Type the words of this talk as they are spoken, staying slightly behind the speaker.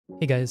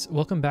Hey guys,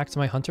 welcome back to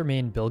my Hunter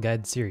main build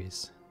guide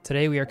series.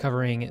 Today we are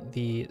covering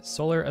the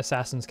Solar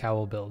Assassin's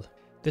Cowl build.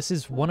 This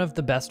is one of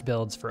the best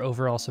builds for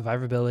overall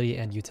survivability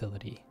and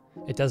utility.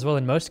 It does well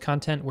in most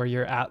content where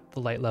you're at the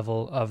light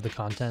level of the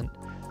content.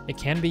 It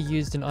can be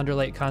used in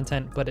underlight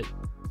content, but it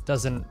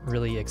doesn't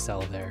really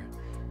excel there.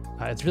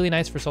 It's really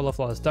nice for solo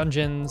flawless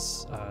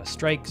dungeons,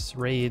 strikes,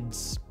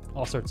 raids,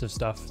 all sorts of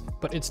stuff,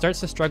 but it starts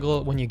to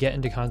struggle when you get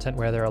into content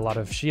where there are a lot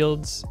of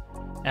shields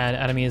and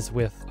enemies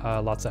with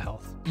lots of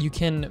health. You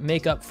can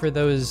make up for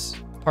those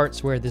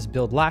parts where this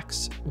build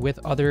lacks with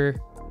other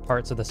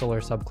parts of the Solar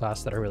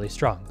subclass that are really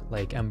strong,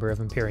 like Ember of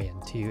Empyrean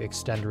to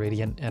extend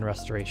Radiant and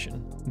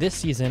Restoration. This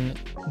season,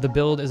 the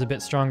build is a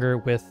bit stronger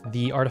with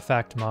the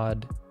artifact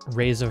mod,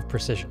 Rays of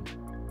Precision.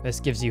 This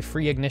gives you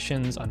free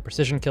ignitions on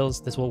precision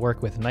kills. This will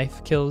work with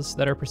knife kills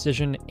that are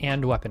precision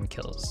and weapon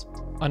kills.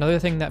 Another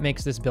thing that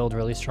makes this build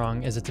really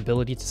strong is its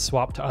ability to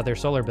swap to other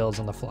solar builds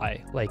on the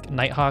fly, like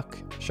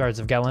Nighthawk, Shards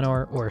of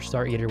Galanor, or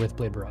Star Eater with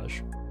Blade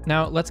Barrage.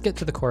 Now let's get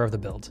to the core of the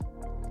build.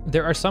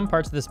 There are some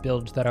parts of this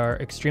build that are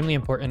extremely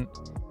important,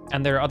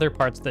 and there are other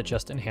parts that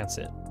just enhance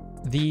it.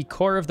 The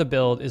core of the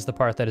build is the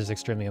part that is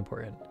extremely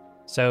important.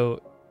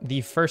 So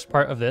the first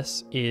part of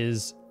this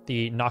is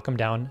the knock 'em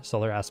down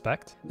solar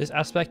aspect. This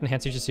aspect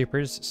enhances your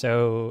supers,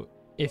 so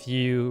if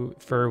you,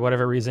 for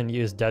whatever reason,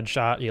 use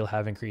Deadshot, you'll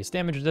have increased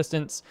damage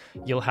resistance,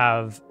 you'll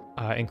have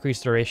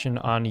increased duration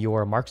on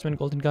your Marksman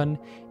Golden Gun,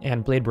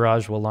 and Blade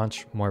Barrage will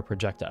launch more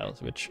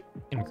projectiles, which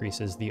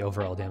increases the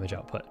overall damage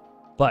output.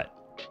 But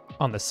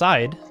on the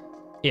side,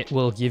 it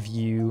will give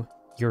you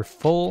your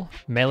full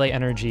melee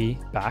energy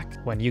back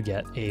when you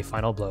get a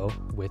final blow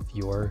with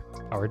your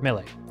powered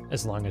melee,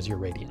 as long as you're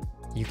Radiant.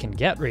 You can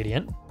get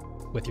Radiant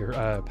with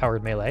your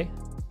powered melee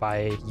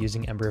by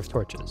using Ember of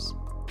Torches.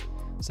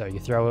 So you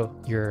throw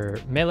your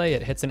melee,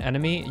 it hits an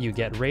enemy, you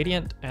get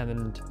Radiant,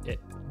 and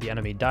the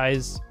enemy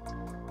dies,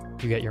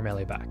 you get your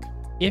melee back.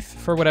 If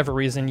for whatever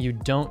reason you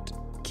don't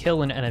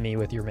kill an enemy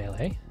with your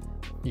melee,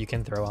 you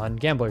can throw on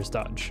Gambler's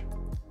Dodge.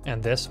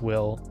 And this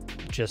will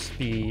just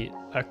be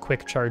a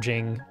quick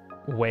charging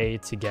way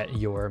to get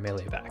your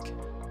melee back.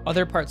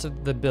 Other parts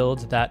of the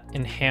build that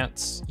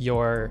enhance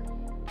your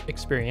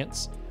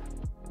experience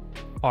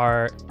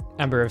are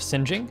Ember of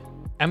Singeing.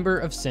 Ember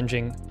of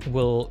Singeing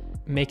will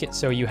make it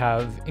so you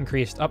have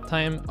increased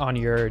uptime on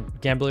your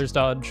Gambler's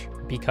Dodge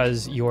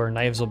because your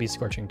knives will be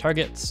scorching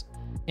targets,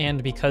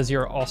 and because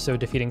you're also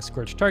defeating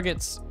scorched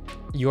targets,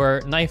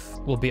 your knife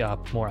will be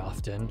up more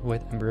often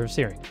with Ember of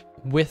Searing.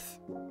 With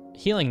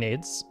healing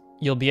nades,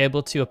 you'll be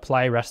able to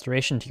apply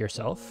restoration to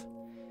yourself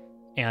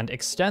and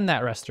extend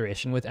that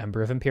restoration with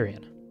Ember of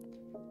Empyrean.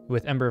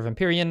 With Ember of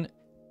Empyrean,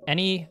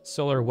 any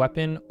solar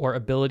weapon or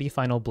ability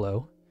final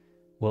blow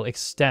will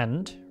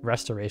extend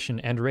restoration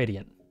and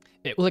radiant.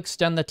 It will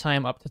extend the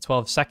time up to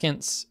 12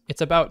 seconds. It's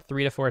about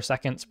 3 to 4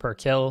 seconds per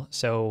kill,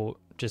 so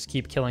just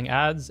keep killing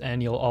adds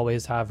and you'll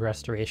always have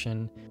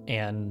restoration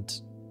and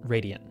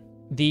radiant.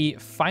 The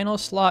final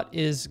slot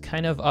is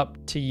kind of up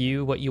to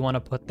you what you want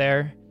to put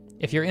there.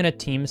 If you're in a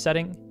team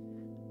setting,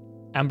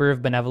 Ember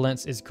of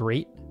Benevolence is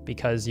great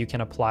because you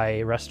can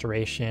apply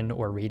restoration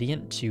or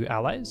radiant to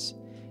allies,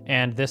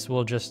 and this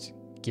will just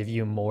give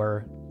you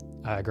more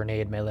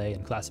grenade, melee,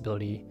 and class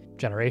ability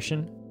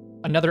generation.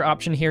 Another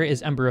option here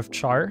is Ember of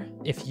Char.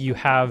 If you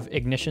have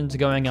ignitions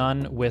going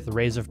on with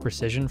Rays of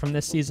Precision from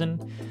this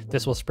season,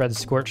 this will spread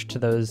Scorch to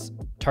those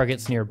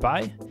targets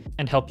nearby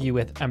and help you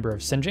with Ember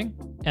of Singeing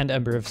and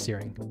Ember of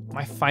Searing.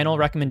 My final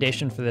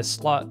recommendation for this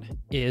slot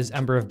is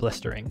Ember of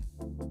Blistering.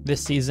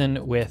 This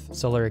season with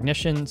Solar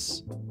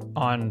Ignitions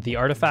on the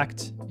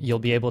artifact, you'll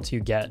be able to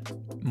get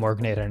more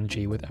grenade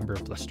energy with Ember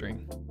of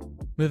Blistering.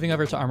 Moving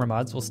over to armor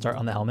mods, we'll start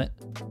on the helmet.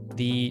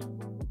 The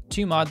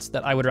two mods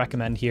that I would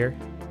recommend here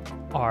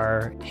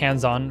are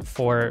Hands-On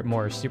for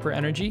more super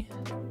energy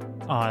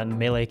on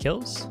melee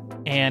kills,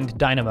 and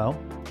Dynamo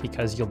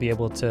because you'll be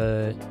able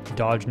to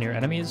dodge near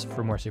enemies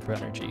for more super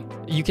energy.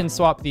 You can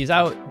swap these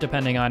out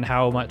depending on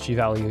how much you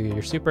value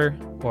your super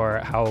or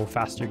how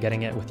fast you're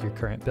getting it with your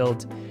current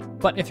build.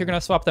 But if you're going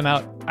to swap them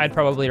out, I'd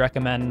probably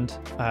recommend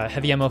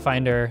Heavy Ammo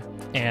Finder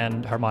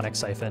and Harmonic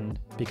Siphon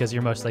because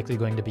you're most likely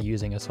going to be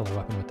using a solar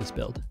weapon with this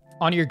build.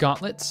 On your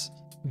gauntlets,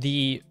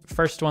 the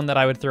first one that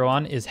I would throw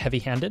on is Heavy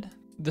Handed.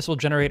 This will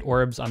generate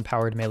orbs on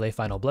powered melee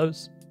final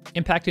blows.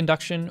 Impact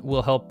Induction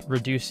will help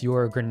reduce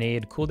your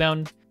grenade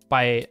cooldown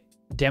by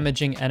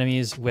damaging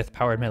enemies with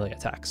powered melee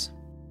attacks.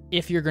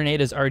 If your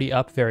grenade is already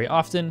up very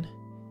often,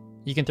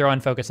 you can throw on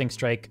Focusing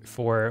Strike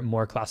for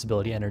more class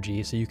ability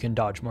energy so you can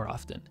dodge more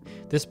often.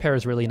 This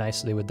pairs really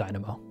nicely with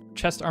Dynamo.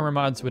 Chest armor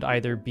mods would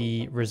either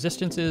be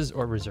resistances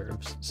or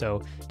reserves,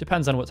 so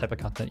depends on what type of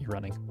content you're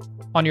running.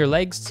 On your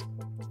legs,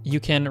 you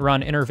can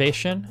run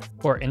Innervation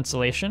or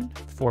Insulation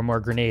for more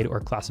grenade or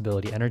class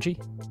ability energy,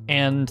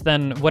 and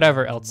then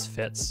whatever else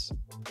fits.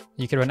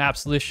 You could run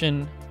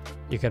Absolution,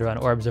 you could run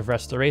Orbs of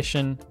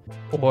Restoration,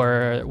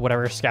 or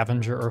whatever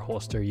scavenger or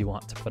holster you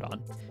want to put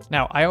on.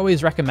 Now, I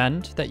always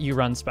recommend that you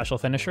run Special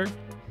Finisher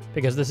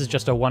because this is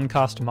just a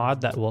one-cost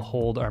mod that will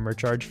hold armor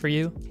charge for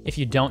you. If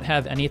you don't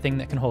have anything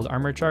that can hold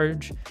armor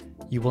charge,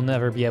 you will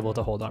never be able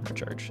to hold armor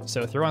charge.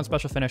 So throw on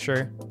special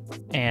finisher,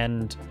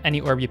 and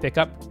any orb you pick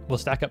up will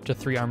stack up to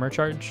 3 armor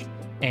charge.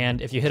 And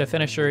if you hit a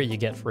finisher, you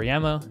get free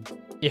ammo.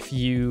 If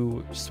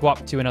you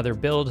swap to another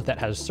build that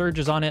has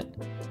surges on it,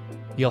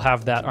 you'll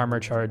have that armor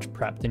charge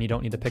prepped and you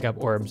don't need to pick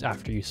up orbs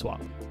after you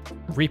swap.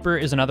 Reaper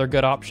is another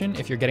good option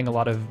if you're getting a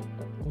lot of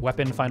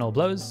weapon final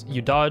blows.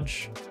 You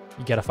dodge,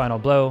 you get a final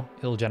blow,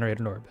 it'll generate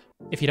an orb.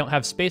 If you don't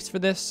have space for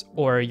this,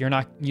 or you're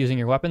not using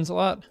your weapons a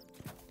lot,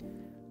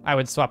 I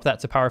would swap that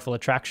to powerful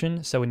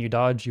attraction, so when you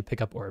dodge, you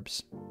pick up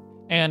orbs.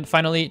 And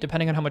finally,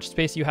 depending on how much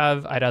space you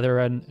have, I'd either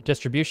run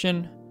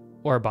distribution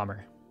or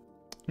bomber.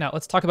 Now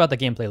let's talk about the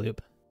gameplay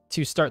loop.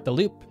 To start the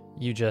loop,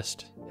 you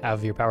just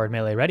have your powered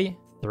melee ready,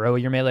 throw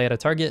your melee at a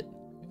target,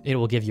 it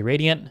will give you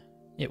radiant,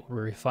 it will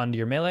refund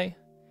your melee,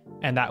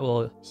 and that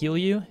will heal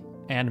you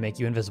and make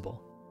you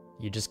invisible.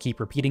 You just keep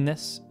repeating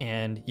this,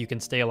 and you can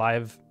stay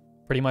alive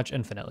pretty much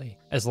infinitely,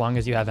 as long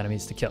as you have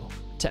enemies to kill.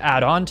 To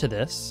add on to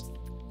this,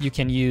 you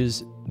can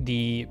use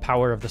the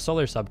power of the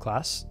Solar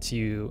subclass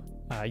to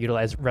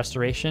utilize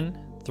Restoration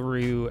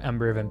through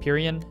Ember of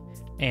Empyrean,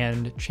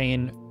 and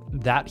chain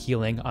that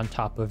healing on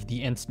top of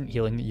the instant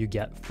healing that you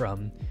get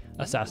from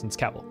Assassin's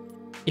Cowl.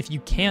 If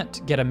you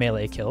can't get a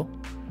melee kill,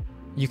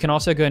 you can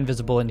also go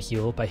invisible and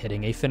heal by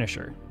hitting a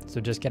finisher. So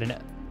just get an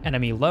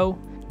enemy low,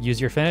 use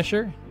your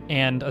finisher,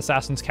 and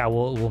Assassin's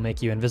Cowl will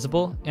make you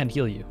invisible and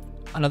heal you.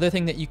 Another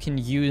thing that you can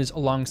use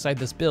alongside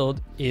this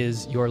build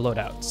is your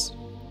loadouts.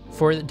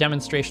 For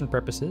demonstration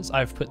purposes,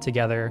 I've put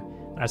together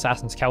an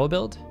Assassin's Cowl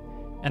build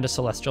and a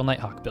Celestial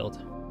Nighthawk build.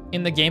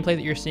 In the gameplay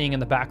that you're seeing in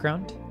the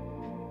background,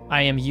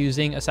 I am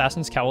using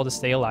Assassin's Cowl to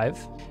stay alive,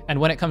 and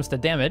when it comes to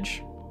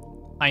damage,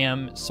 I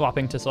am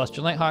swapping to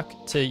Celestial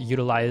Nighthawk to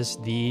utilize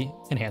the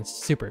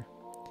enhanced super.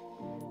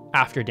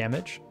 After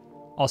damage,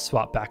 I'll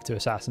swap back to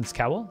Assassin's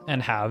Cowl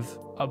and have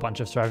a bunch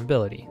of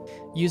survivability.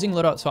 Using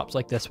loadout swaps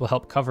like this will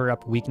help cover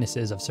up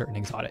weaknesses of certain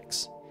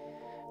exotics.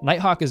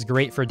 Nighthawk is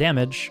great for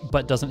damage,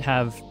 but doesn't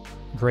have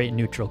great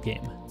neutral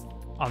game.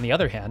 On the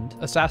other hand,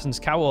 Assassin's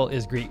Cowl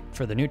is great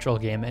for the neutral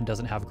game and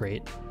doesn't have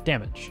great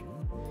damage.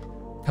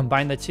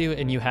 Combine the two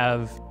and you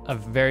have a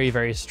very,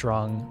 very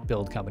strong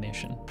build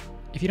combination.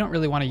 If you don't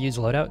really want to use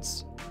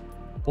loadouts,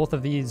 both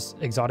of these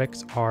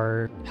exotics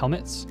are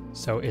helmets,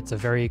 so it's a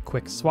very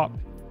quick swap.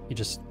 You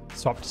just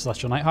swap to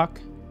Celestial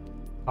Nighthawk,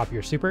 pop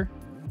your super,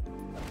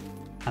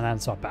 and then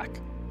swap back.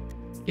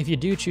 If you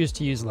do choose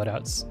to use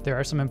loadouts, there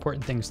are some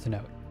important things to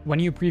note. When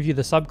you preview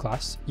the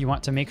subclass, you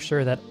want to make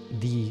sure that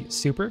the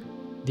super,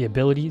 the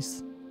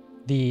abilities,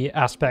 the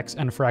aspects,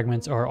 and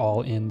fragments are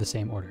all in the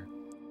same order.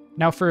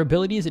 Now for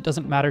abilities, it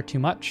doesn't matter too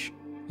much.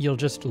 You'll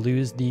just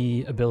lose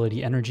the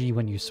ability energy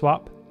when you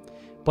swap.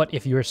 But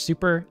if your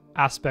super,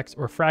 aspects,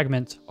 or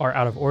fragment are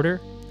out of order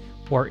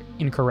or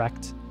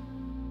incorrect,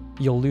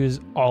 you'll lose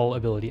all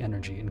ability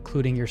energy,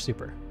 including your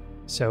super.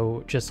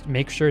 So just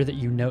make sure that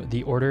you note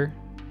the order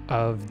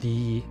of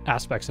the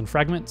aspects and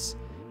fragments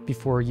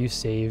before you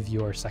save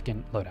your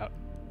second loadout.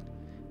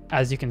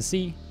 As you can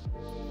see,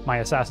 my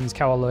Assassin's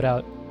Cowl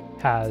loadout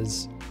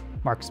has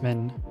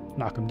Marksman,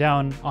 Knock 'em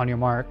down, on your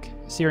mark,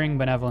 Searing,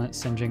 Benevolent,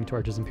 Singeing,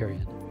 Torches,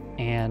 Empyrean.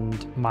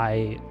 And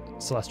my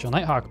Celestial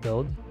Nighthawk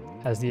build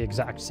has the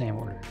exact same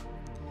order.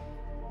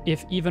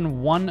 If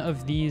even one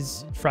of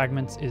these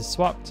fragments is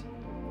swapped,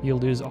 you'll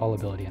lose all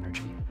ability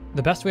energy.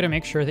 The best way to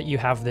make sure that you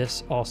have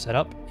this all set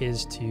up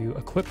is to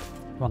equip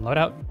one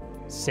loadout,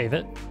 save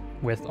it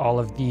with all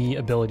of the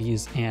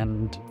abilities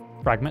and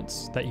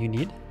fragments that you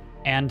need,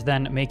 and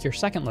then make your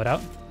second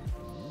loadout,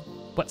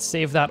 but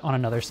save that on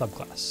another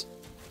subclass.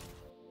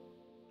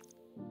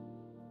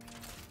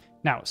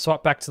 Now,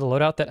 swap back to the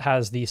loadout that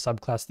has the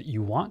subclass that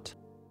you want.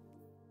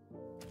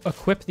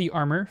 Equip the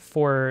armor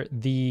for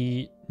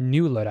the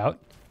new loadout,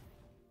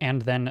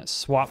 and then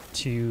swap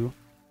to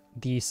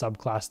the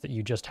subclass that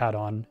you just had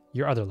on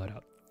your other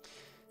loadout.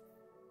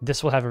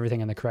 This will have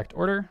everything in the correct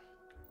order.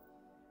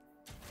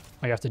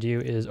 All you have to do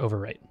is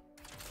overwrite.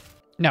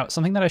 Now,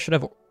 something that I should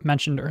have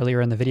mentioned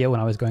earlier in the video when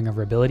I was going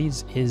over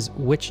abilities is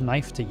which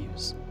knife to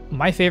use.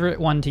 My favorite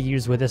one to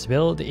use with this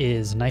build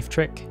is Knife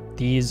Trick.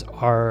 These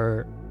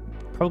are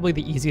probably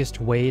the easiest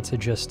way to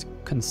just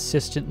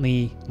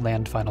consistently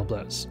land final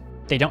blows.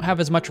 They don't have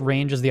as much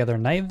range as the other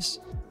knives,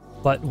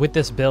 but with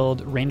this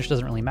build, range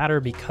doesn't really matter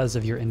because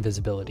of your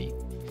invisibility.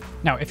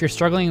 Now, if you're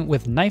struggling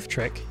with Knife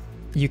Trick,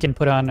 you can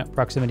put on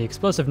Proximity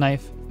Explosive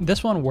Knife.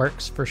 This one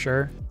works for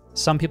sure.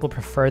 Some people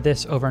prefer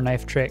this over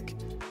Knife Trick.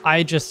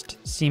 I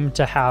just seem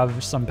to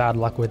have some bad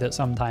luck with it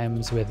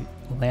sometimes with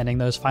landing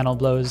those final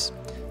blows.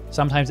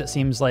 Sometimes it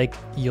seems like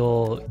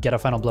you'll get a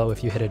final blow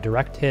if you hit a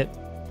direct hit.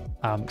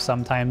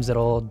 Sometimes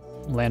it'll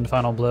land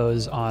final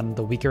blows on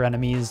the weaker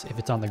enemies if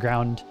it's on the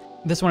ground.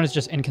 This one is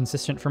just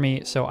inconsistent for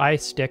me, so I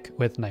stick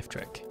with Knife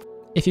Trick.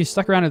 If you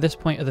stuck around to this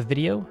point of the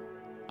video,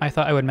 I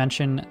thought I would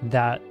mention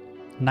that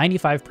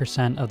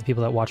 95% of the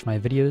people that watch my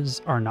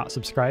videos are not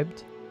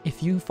subscribed.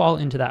 If you fall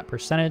into that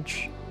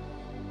percentage,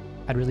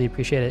 I'd really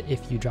appreciate it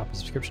if you drop a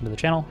subscription to the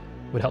channel.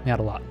 It would help me out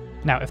a lot.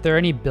 Now, if there are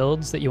any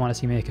builds that you want to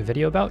see me make a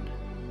video about,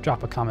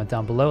 drop a comment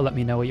down below, let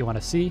me know what you want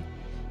to see.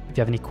 If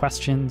you have any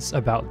questions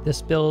about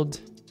this build,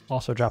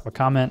 also drop a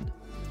comment,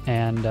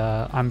 and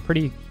I'm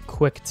pretty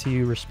quick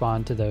to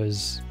respond to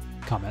those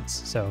comments,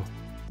 so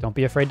don't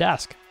be afraid to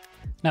ask.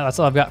 Now that's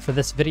all I've got for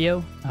this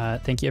video.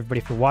 Thank you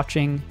everybody for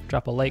watching.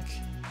 Drop a like,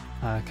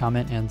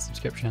 comment, and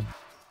subscription,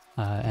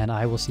 and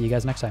I will see you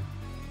guys next time.